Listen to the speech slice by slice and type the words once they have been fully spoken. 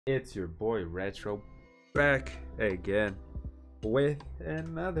It's your boy Retro back again with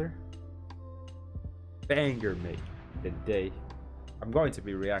another banger, mate. Today I'm going to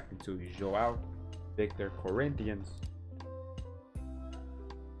be reacting to João Victor Corinthians,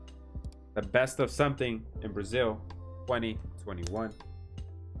 the best of something in Brazil 2021.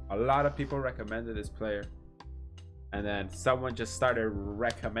 A lot of people recommended this player, and then someone just started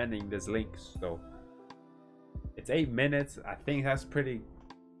recommending this link. So it's 8 minutes. I think that's pretty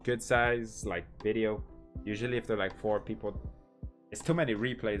good size like video. Usually if they're like 4 people, it's too many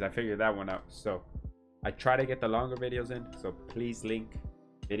replays. I figured that one out, so I try to get the longer videos in. So please link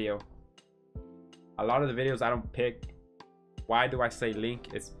video. A lot of the videos I don't pick. Why do I say link?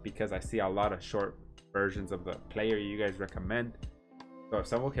 It's because I see a lot of short versions of the player you guys recommend. So if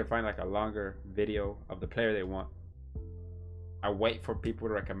someone can find like a longer video of the player they want, I wait for people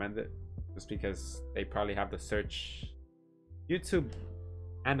to recommend it, just because they probably have the search YouTube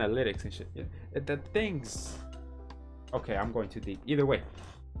analytics and shit. Yeah, the things. Okay, I'm going too deep. Either way,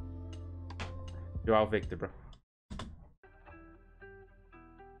 João Victor, bro.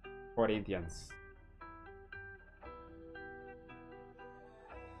 Corinthians.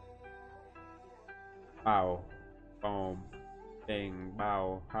 Bow, boom, bing,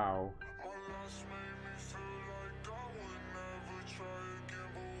 bow, how.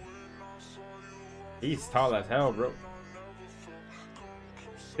 He's tall as hell, bro.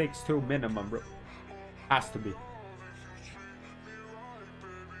 6'2" minimum, bro. Has to be.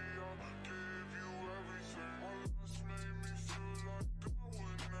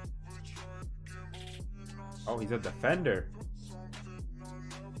 Oh, he's a defender.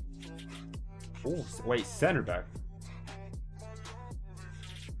 Oh, wait, center back.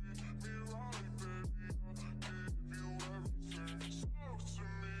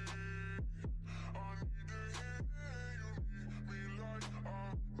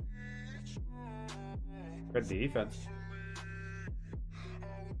 Good defense.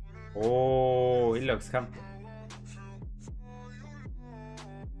 Oh, he looks comfortable.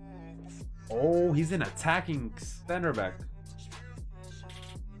 Oh, he's an attacking center back.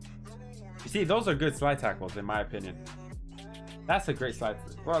 You see, those are good slide tackles, in my opinion. That's a great slide.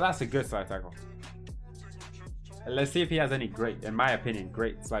 Well, that's a good slide tackle. Let's see if he has any great, in my opinion,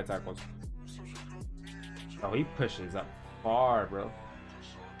 great slide tackles. Oh, he pushes up far, bro.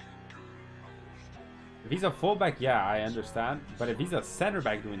 If he's a fullback, yeah, I understand. But if he's a center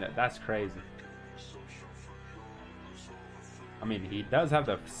back doing that, that's crazy. I mean, he does have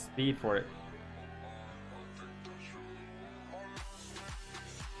the speed for it.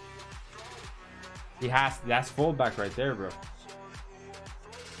 He has, that's fullback right there, bro.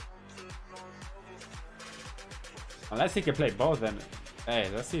 Unless he can play both, then hey,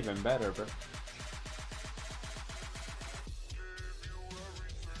 that's even better, bro.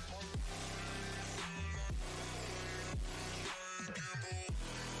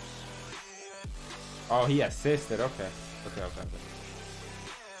 Oh, he assisted. Okay. Okay.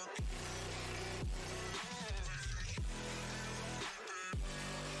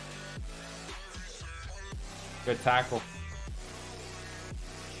 Good tackle.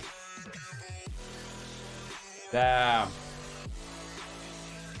 Damn.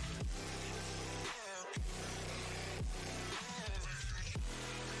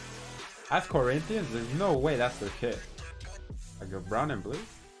 That's Corinthians? There's no way that's their kit. Like a brown and blue?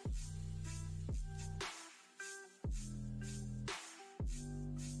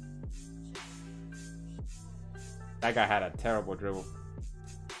 That guy had a terrible dribble.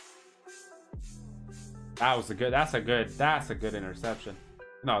 That was a good, that's a good interception.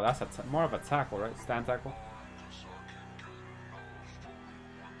 No, that's more of a tackle, right? Stand tackle.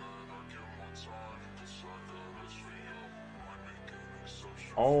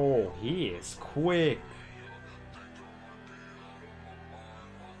 Oh, he is quick.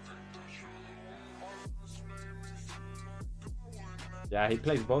 Yeah, he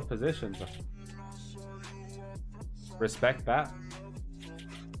plays both positions. Respect that.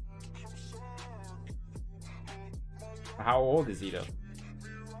 How old is he though?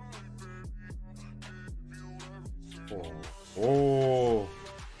 Oh. Oh.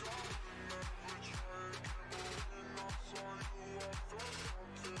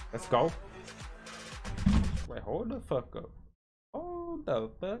 Let's go. Wait, hold the fuck up. Hold the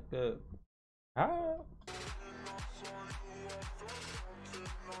fuck up. How?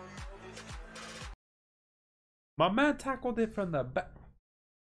 My man tackled it from the back.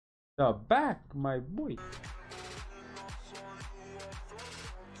 The back, my boy.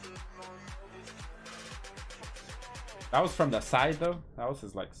 That was from the side though. That was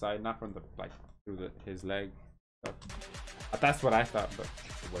his like side, not from the like through his leg. So, that's what I thought, but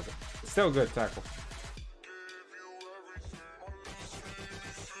was it? Still a good tackle.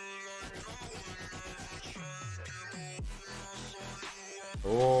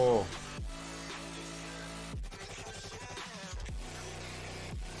 Oh.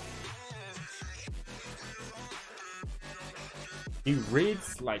 He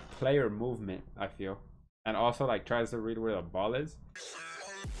reads like player movement, I feel. And also like tries to read where the ball is.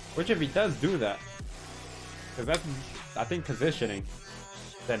 Which if he does do that, because that's, I think, positioning,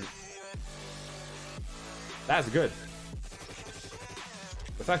 then that's good.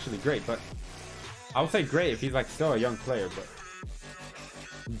 That's actually great, but I would say great if he's like still a young player, but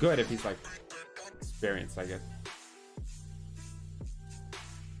good if he's like experienced, I guess.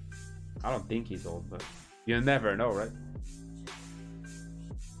 I don't think he's old, but you never know, right?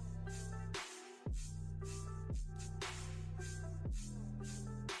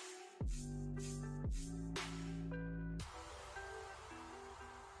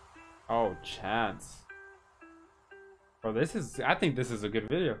 Oh, chance. Bro, this is, I think this is a good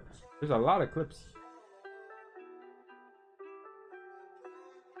video. There's a lot of clips.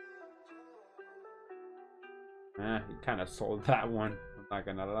 He kind of sold that one. I'm not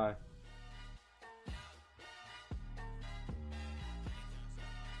gonna lie.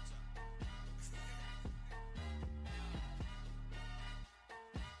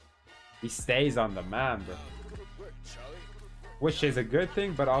 He stays on the man, bro. Which is a good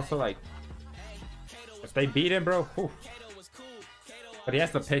thing, but also like, if they beat him, bro, whew. But he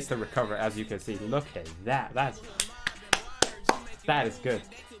has the pace to recover, as you can see. Look at that. That is good.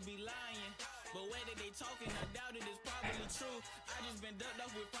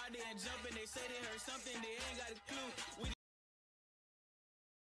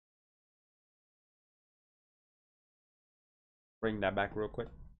 Bring that back real quick.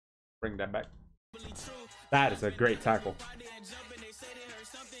 Bring that back. That is a great tackle.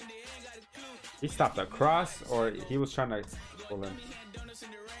 He stopped a cross, or he was trying to pull in.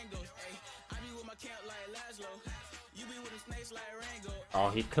 Oh,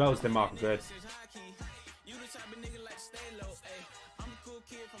 he closed him off good.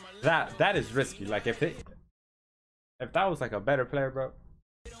 That is risky. Like if that was like a better player, bro.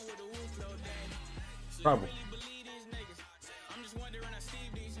 Trouble.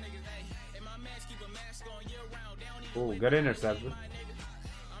 Oh, good interception.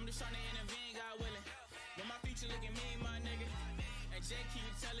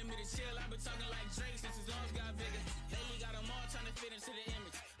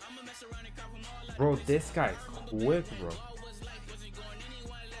 Bro, this guy's quick, bro.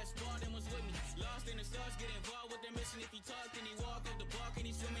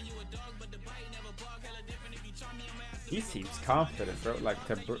 He seems confident, bro. Like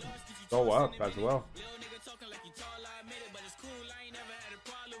to go up as well.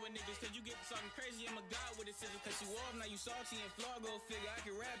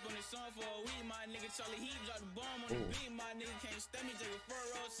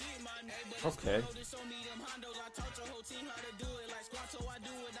 Okay.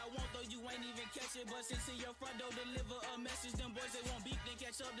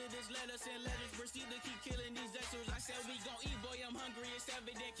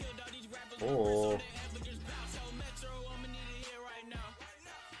 Oh.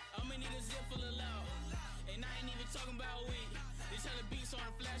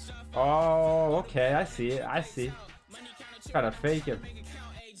 Oh, okay, I see it. I see. Gotta fake him.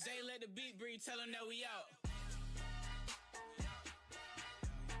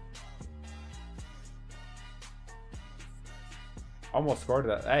 Almost scored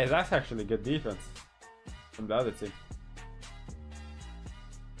that. Hey, that's actually good defense from the other team.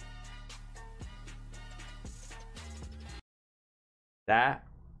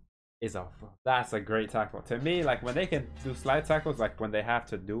 That's a great tackle. To me, like when they can do slide tackles, like when they have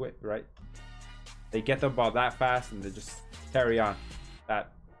to do it, right? They get the ball that fast and they just carry on.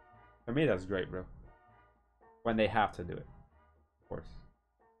 That, for me, that's great, bro. When they have to do it, of course.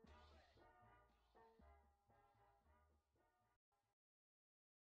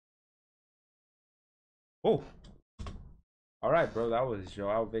 Oh, all right, bro. That was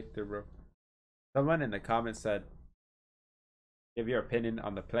João Victor, bro. Someone in the comments said, give your opinion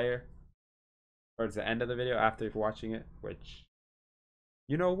on the player towards the end of the video after watching it, which,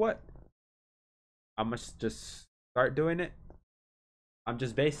 you know what? I must just start doing it. I'm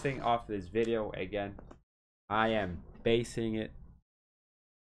just basing off this video again. I am basing it,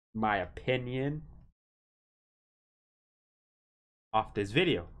 my opinion, off this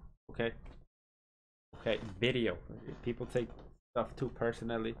video. Okay. Okay, video. People take stuff too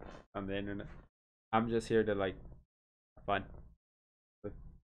personally on the internet. I'm just here to like have fun.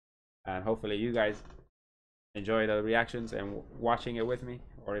 And hopefully you guys enjoy the reactions and watching it with me,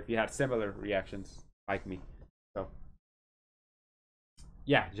 or if you had similar reactions like me. So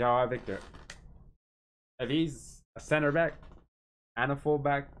yeah, João Victor. If he's a center back and a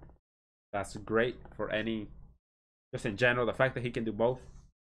fullback, that's great for any, just in general, the fact that he can do both.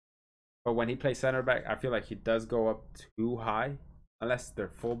 But when he plays center back, I feel like he does go up too high, unless their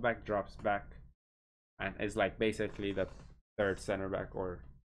fullback drops back and is like basically the third center back, or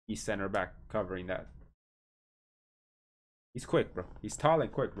he's center back covering that. He's quick, bro. He's tall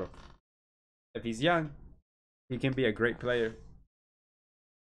and quick, bro. If he's young, he can be a great player.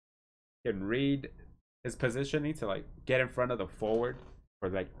 He can read his positioning to like get in front of the forward, or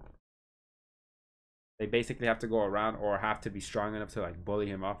like they basically have to go around or have to be strong enough to like bully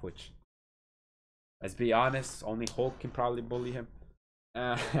him off, which, let's be honest, only Hulk can probably bully him.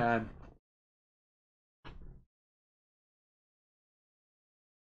 And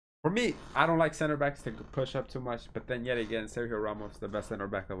for me, I don't like center backs to push up too much, but then yet again, Sergio Ramos, the best center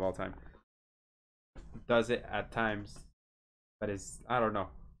back of all time, does it at times, but it's, I don't know,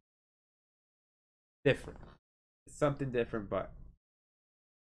 different. It's something different, but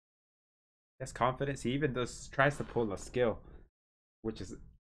has confidence. He even tries to pull a skill, which is,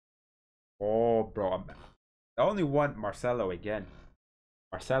 oh bro, the only one, Marcelo again.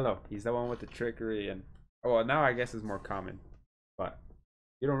 Marcelo, he's the one with the trickery, and well, now I guess it's more common, but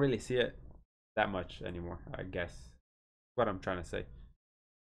you don't really see it that much anymore, I guess. What I'm trying to say.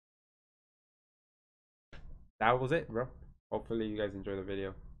 That was it, bro. Hopefully you guys enjoy the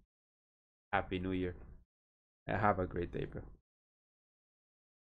video. Happy New Year. And have a great day, bro.